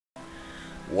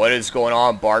What is going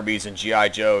on, Barbies and G.I.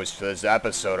 Joes? For this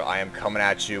episode, I am coming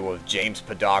at you with James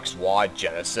Paddock's WAD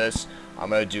Genesis. I'm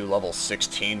going to do level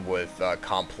 16 with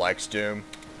Complex Doom.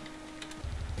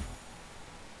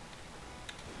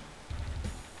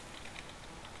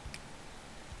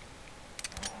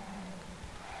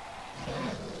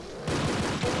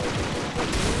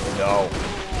 No.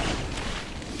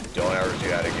 Don't ever do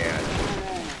that again.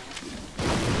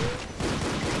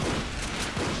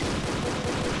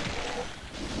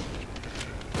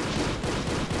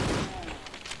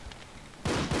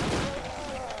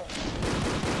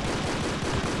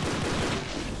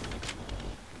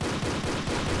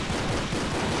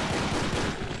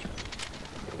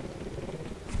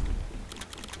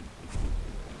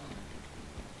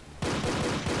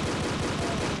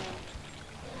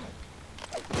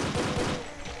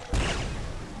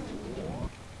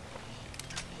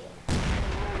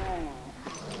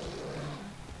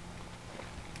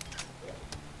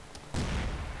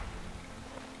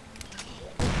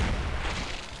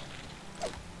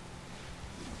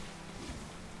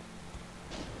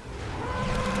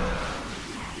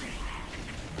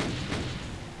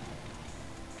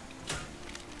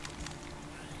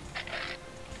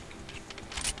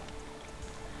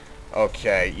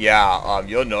 Okay, yeah,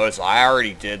 you'll notice I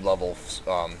already did levels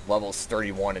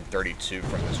 31 and 32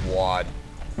 from this WAD.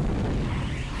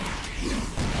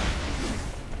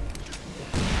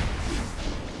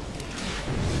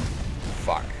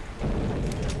 Fuck.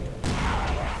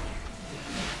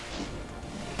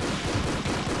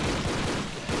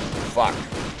 Fuck.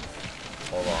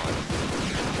 Hold on.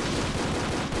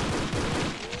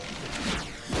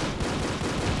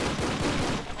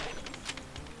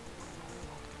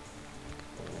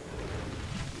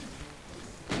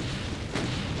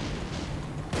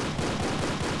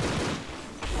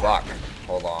 Fuck.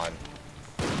 Hold on.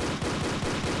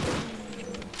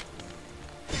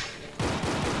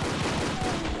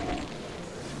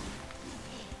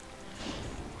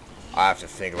 I have to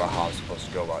think about how I'm supposed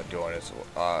to go about doing this.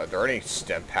 Are there any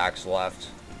stim packs left?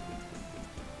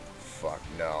 Fuck,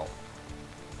 no.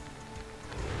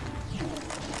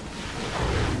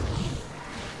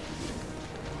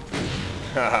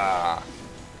 Haha.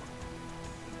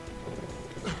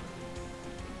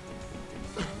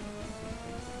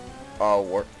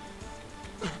 Oh,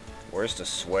 where's the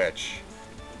switch?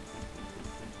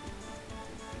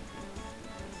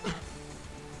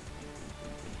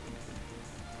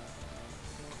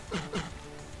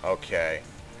 Okay.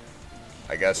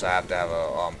 I guess I have to have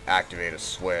a, activate a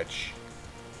switch.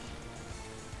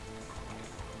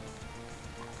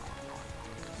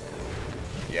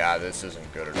 Yeah, this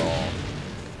isn't good at all.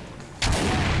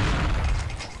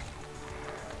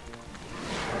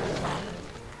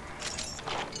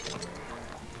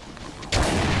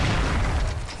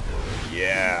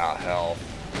 Yeah, health.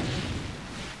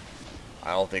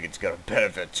 I don't think it's gonna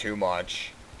benefit too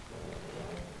much.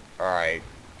 Alright.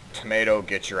 Tomato,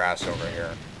 get your ass over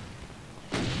here.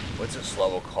 What's this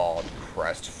level called?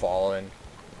 Crestfallen?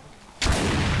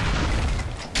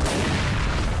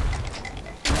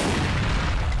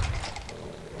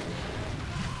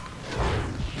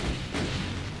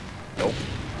 Nope.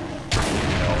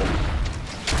 No.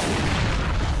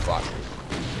 Fuck.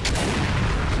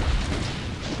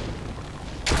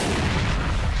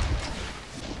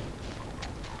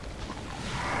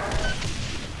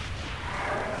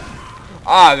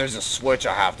 Ah, there's a switch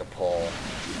I have to pull.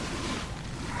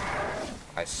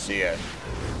 I see it.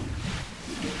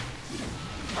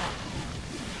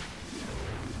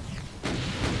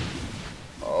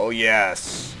 Oh,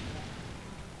 yes.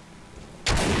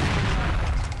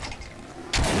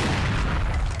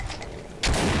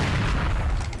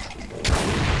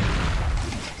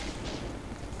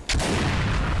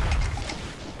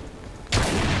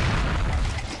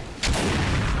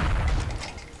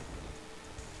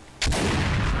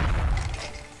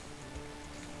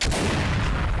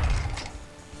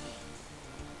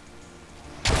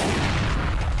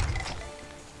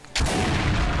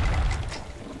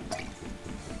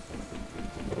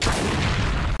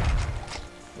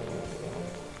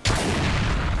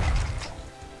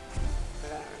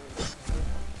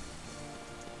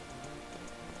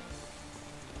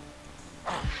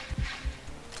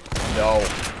 No.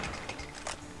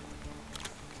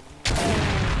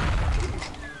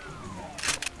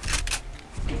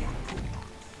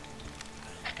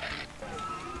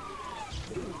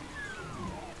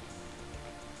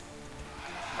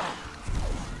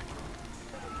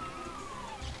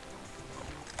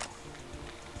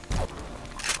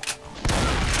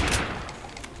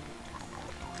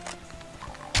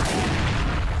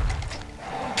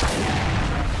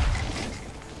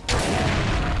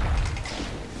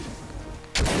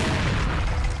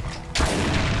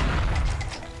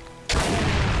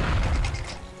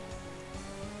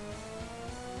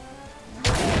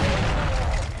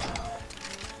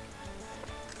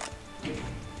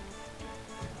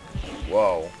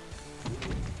 Whoa.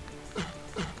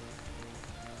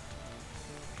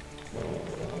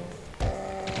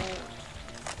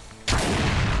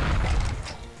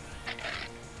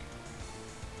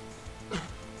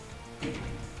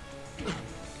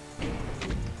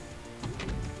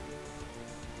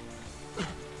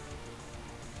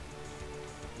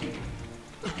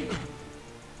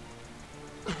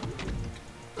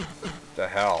 The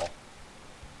hell?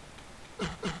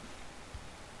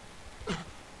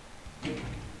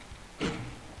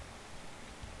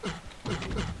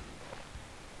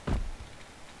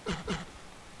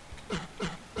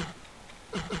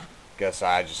 Guess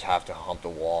I just have to hump the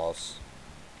walls.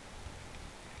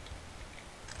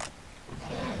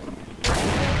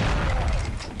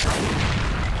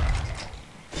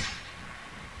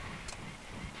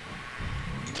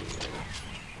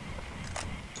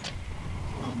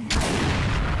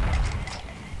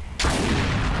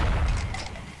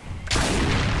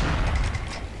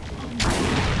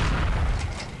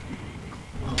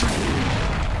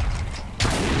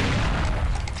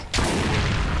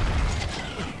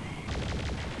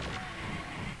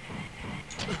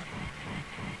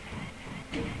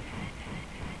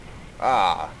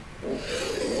 Ah.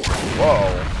 Whoa.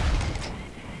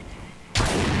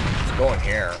 Let's go in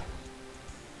here.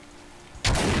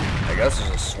 I guess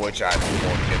there's a switch I have to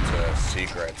pull to get to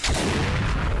secrets.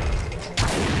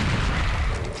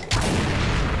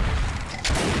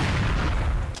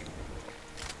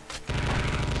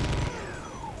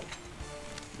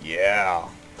 Yeah.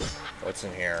 What's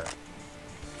in here?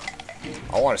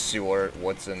 I want to see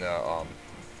what's in the,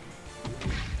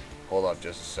 Hold up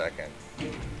just a second.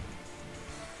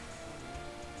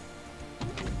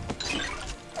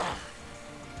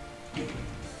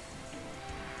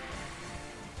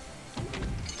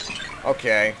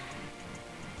 Okay.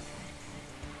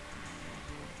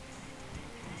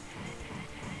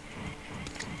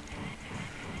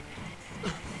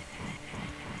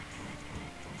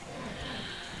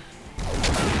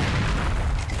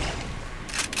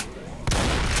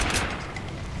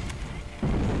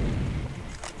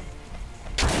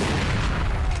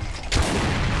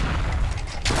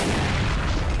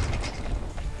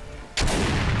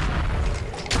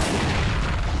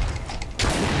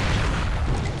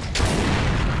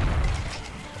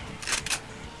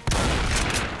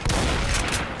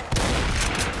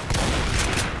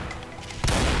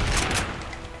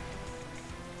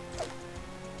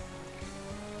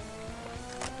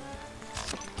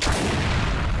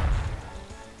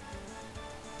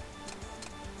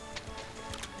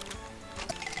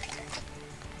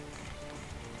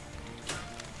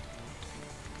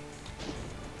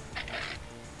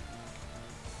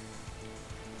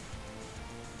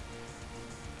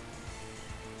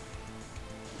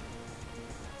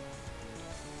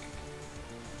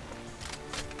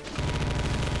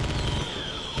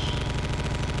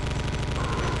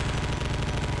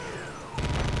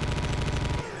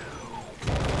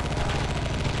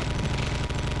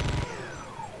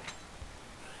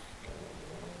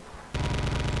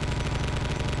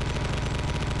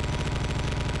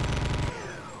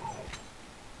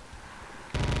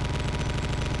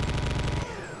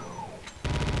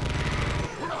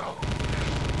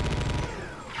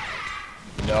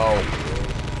 No.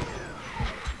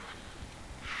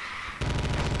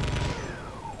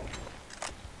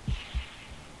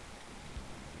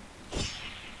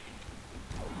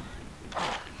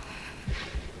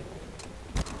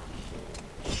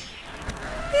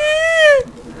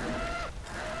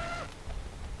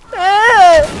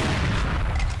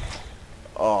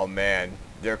 Oh man,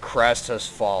 their crest has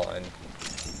fallen.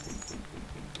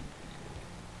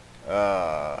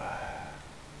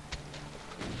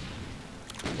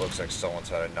 Looks like someone's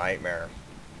had a nightmare.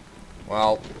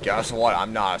 Well, guess what?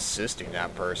 I'm not assisting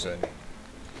that person.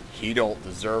 He don't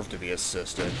deserve to be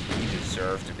assisted. He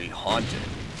deserves to be haunted.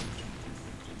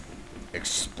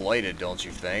 Exploited, don't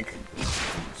you think?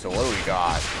 So what do we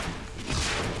got?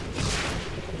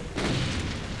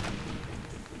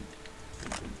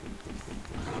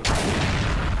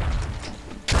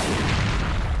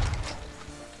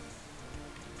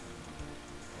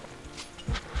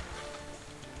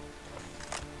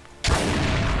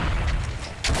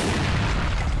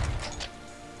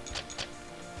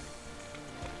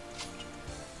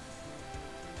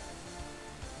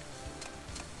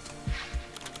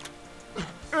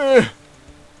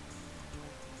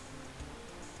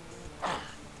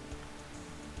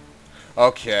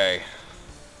 Okay.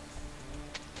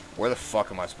 Where the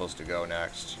fuck am I supposed to go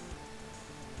next?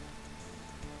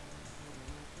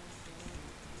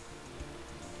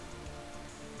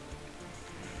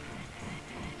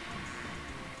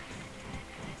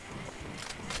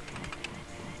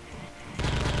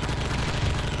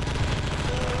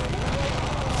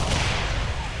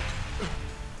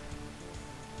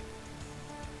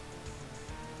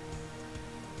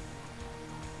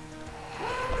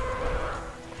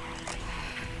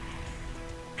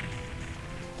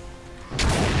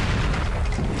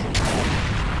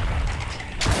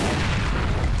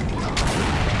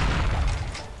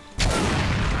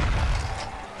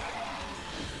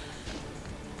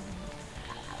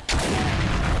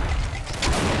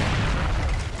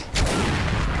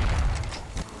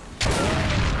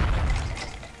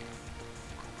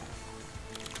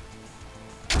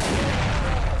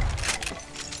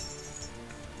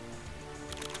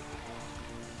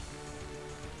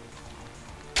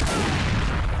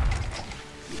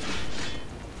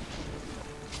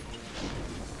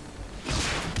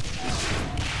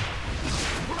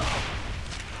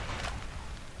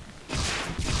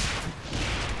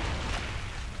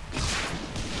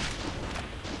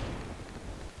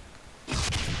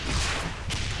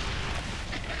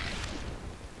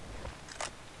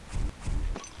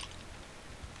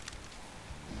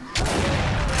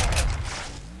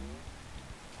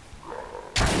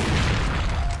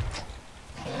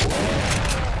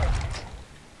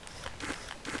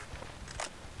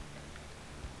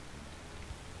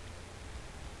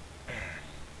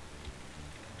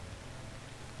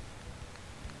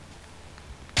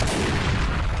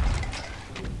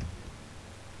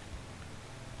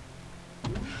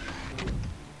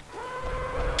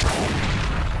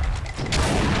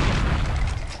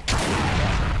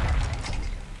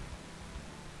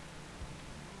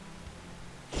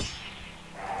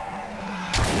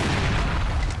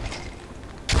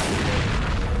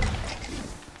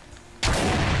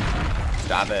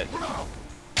 Stop it.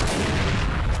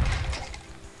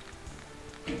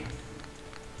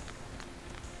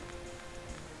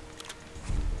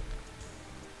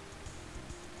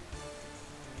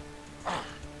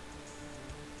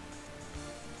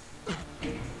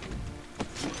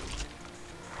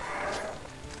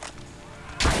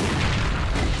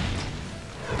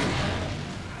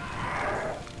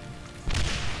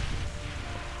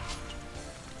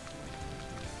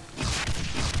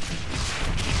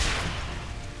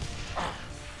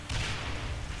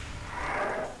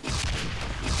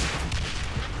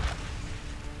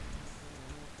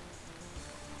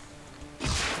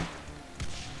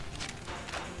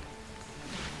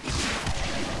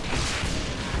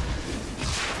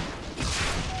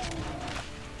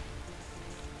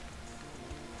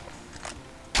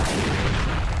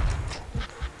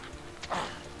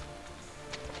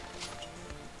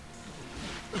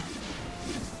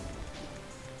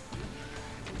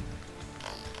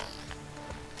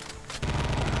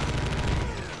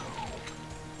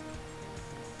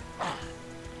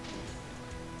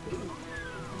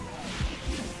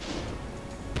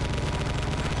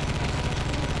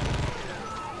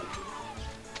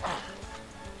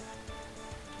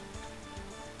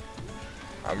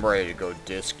 I'm ready to go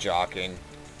disc jockeying.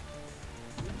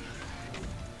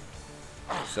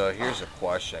 So here's a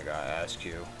question I gotta ask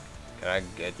you. Can I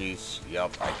get these?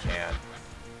 Yup, I can.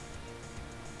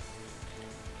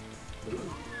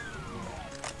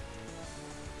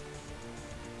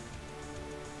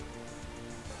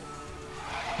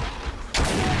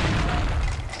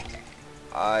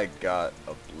 I got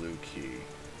a blue key.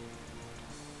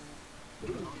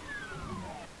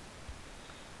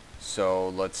 So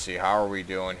let's see, how are we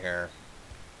doing here?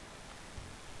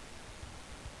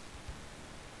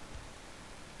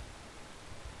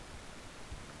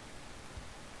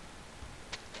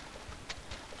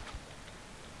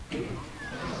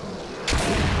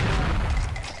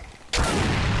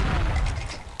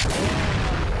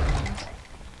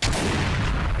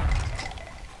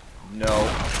 No.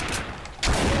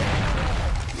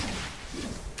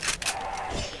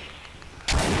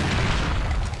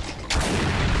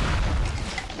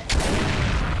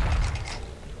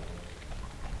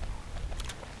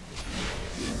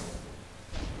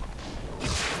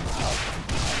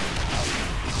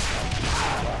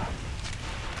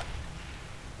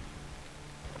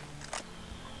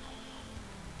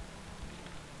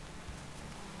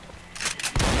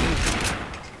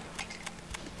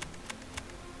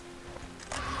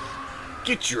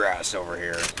 Get your ass over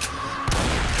here.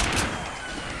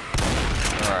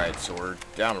 Alright, so we're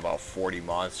down to about 40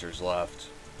 monsters left.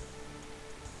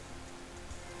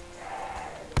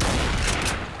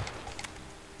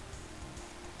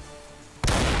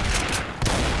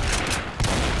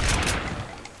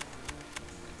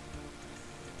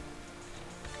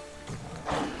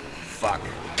 Fuck.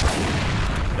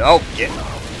 Nope, get...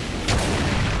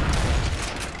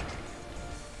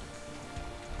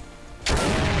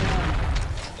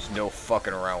 No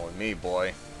fucking around with me,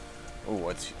 boy. Ooh,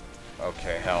 what's...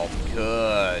 Okay, health.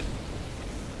 Good.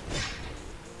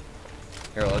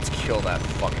 Here, let's kill that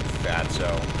fucking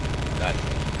fatso.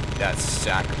 That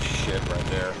sack of shit right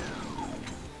there.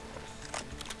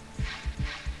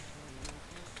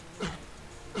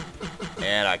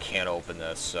 And I can't open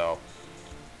this, so...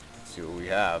 Let's see what we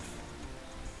have.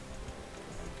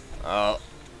 What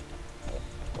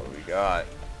do we got?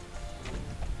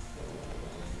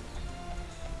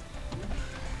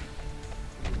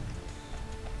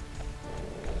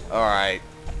 Alright.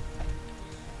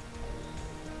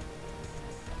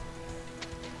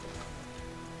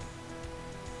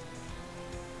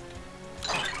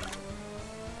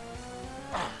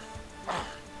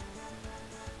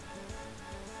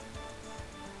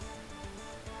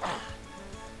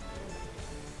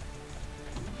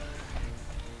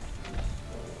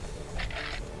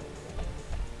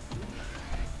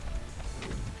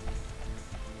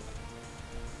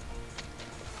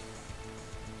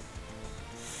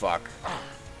 Fuck.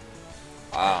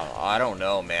 I don't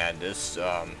know, man. These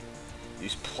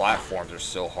platforms are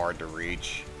so hard to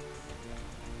reach.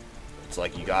 It's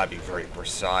like you gotta be very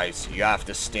precise. You have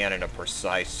to stand in a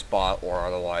precise spot, or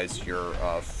otherwise your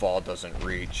fall doesn't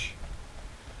reach.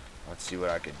 Let's see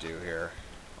what I could do here.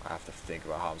 I have to think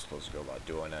about how I'm supposed to go about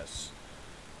doing this.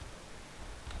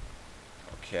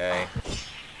 Okay.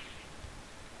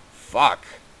 Fuck.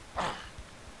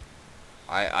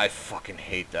 I fucking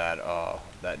hate that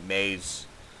that maze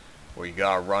where you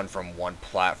gotta run from one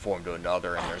platform to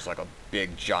another, and there's like a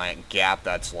big giant gap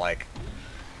that's like,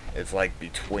 it's like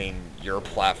between your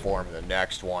platform and the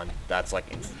next one. That's like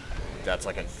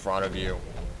in front of you.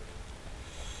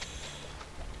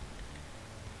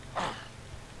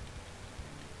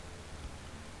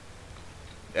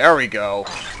 There we go.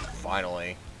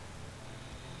 Finally.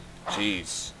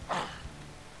 Jeez.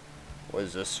 What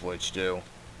does this switch do?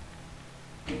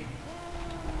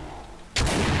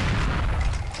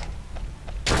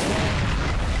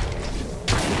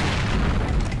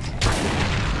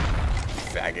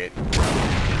 Faggot.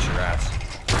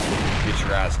 Get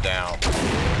your ass down.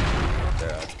 There,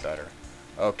 that's better.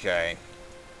 Okay.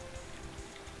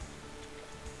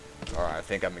 Alright, I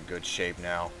think I'm in good shape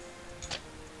now.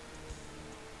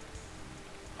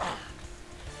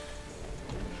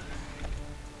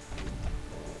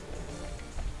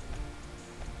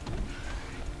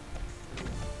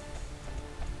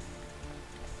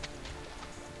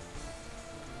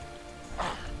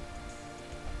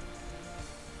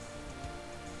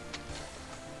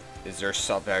 Is there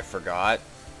something I forgot?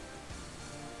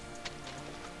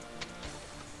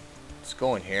 Let's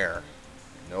go in here.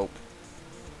 Nope.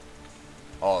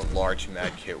 Oh, a large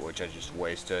med kit, which I just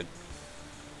wasted.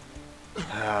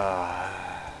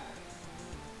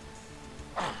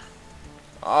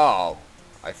 Oh,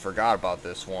 I forgot about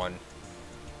this one.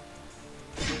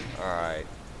 Alright.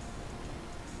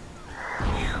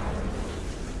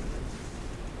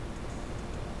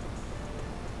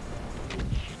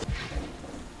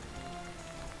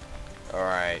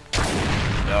 Alright.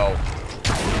 No.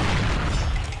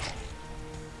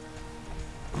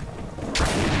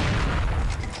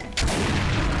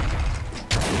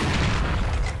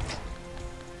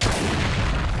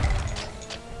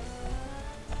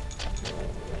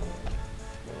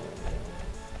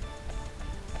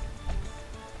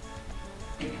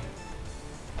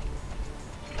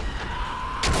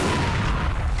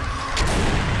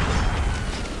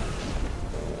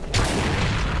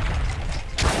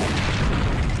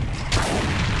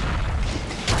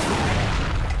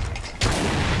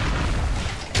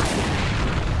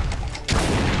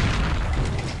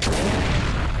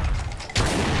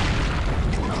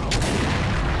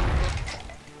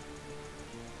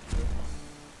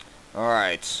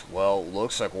 Alright, well,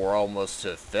 looks like we're almost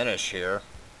to finish here.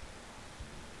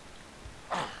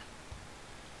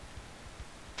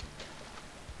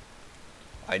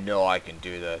 I know I can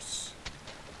do this.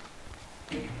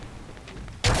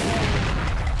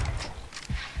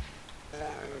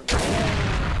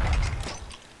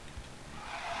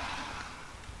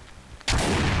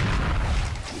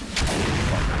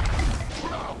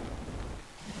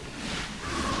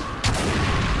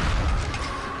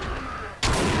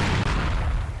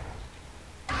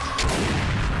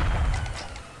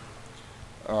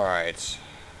 Alright.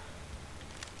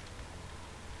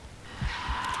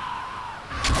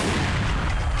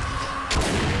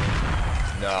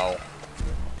 No.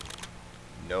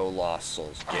 No lost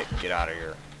souls. Get out of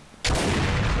here.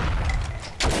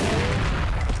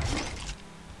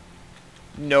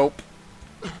 Nope.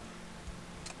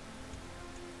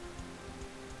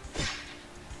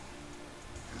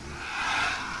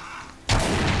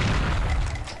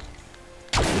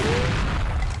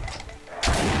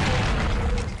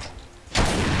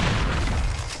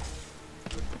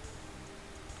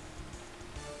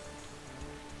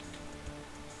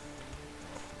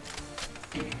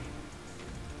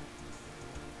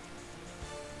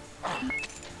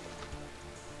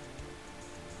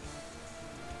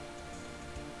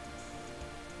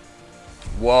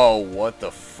 Whoa, what the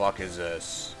fuck is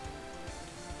this?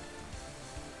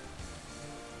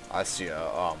 I see a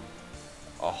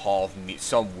Hall of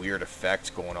some weird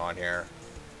effect going on here.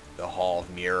 The Hall of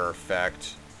Mirror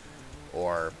effect.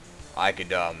 Or I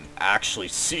could actually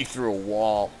see through a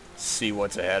wall, see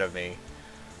what's ahead of me.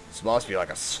 This must be like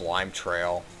a slime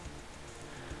trail.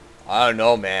 I don't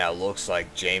know, man. It looks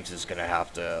like James is gonna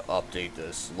have to update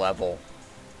this level.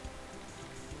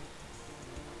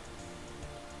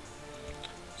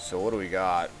 So what do we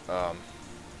got? No,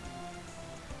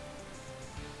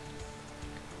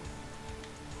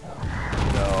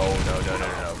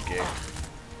 gig.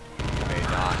 May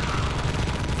not.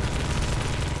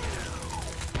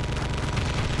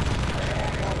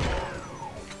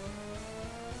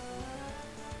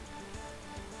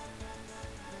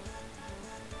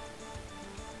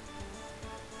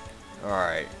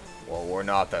 Alright. Well, we're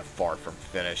not that far from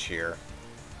finish here.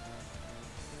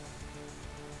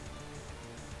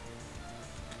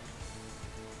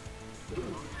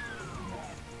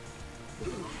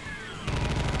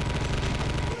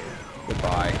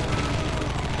 Goodbye.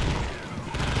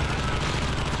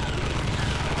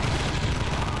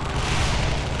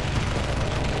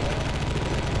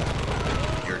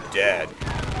 You're dead.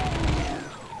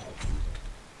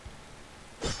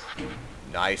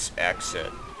 Nice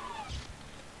exit.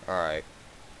 Alright.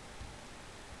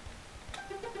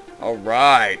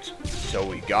 Alright. So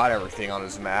we got everything on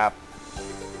this map.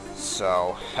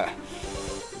 so,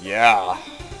 yeah.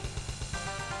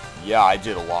 Yeah, I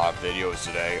did a lot of videos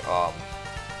today.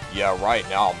 Yeah, right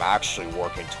now I'm actually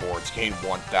working towards getting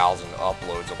 1,000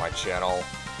 uploads on my channel.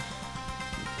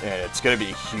 And it's going to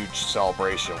be a huge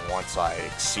celebration once I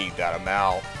exceed that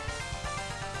amount.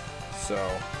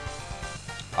 So,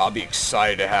 I'll be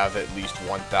excited to have at least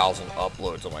 1,000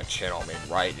 uploads on my channel. I mean,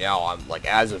 right now, I'm like,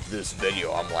 as of this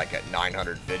video, I'm like at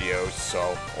 900 videos,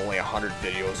 so only 100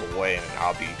 videos away, and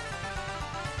I'll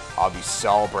be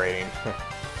celebrating.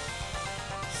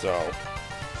 So,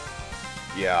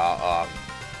 yeah,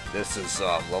 this is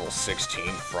level 16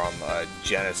 from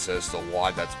Genesis, the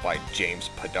one that's by James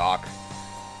Paddock.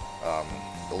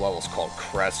 The level's called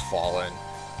Crestfallen.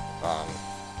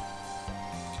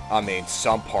 I mean,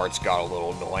 some parts got a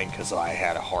little annoying because I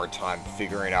had a hard time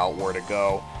figuring out where to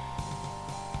go.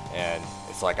 And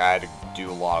it's like I had to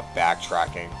do a lot of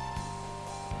backtracking.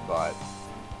 But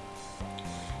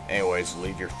anyways,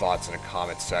 leave your thoughts in the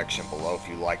comment section below if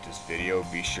you liked this video.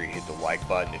 Be sure you hit the like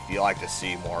button. If you'd like to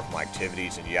see more of my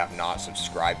activities and you have not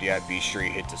subscribed yet, be sure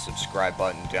you hit the subscribe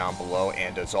button down below.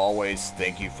 And as always,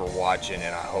 thank you for watching,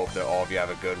 and I hope that all of you have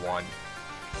a good one.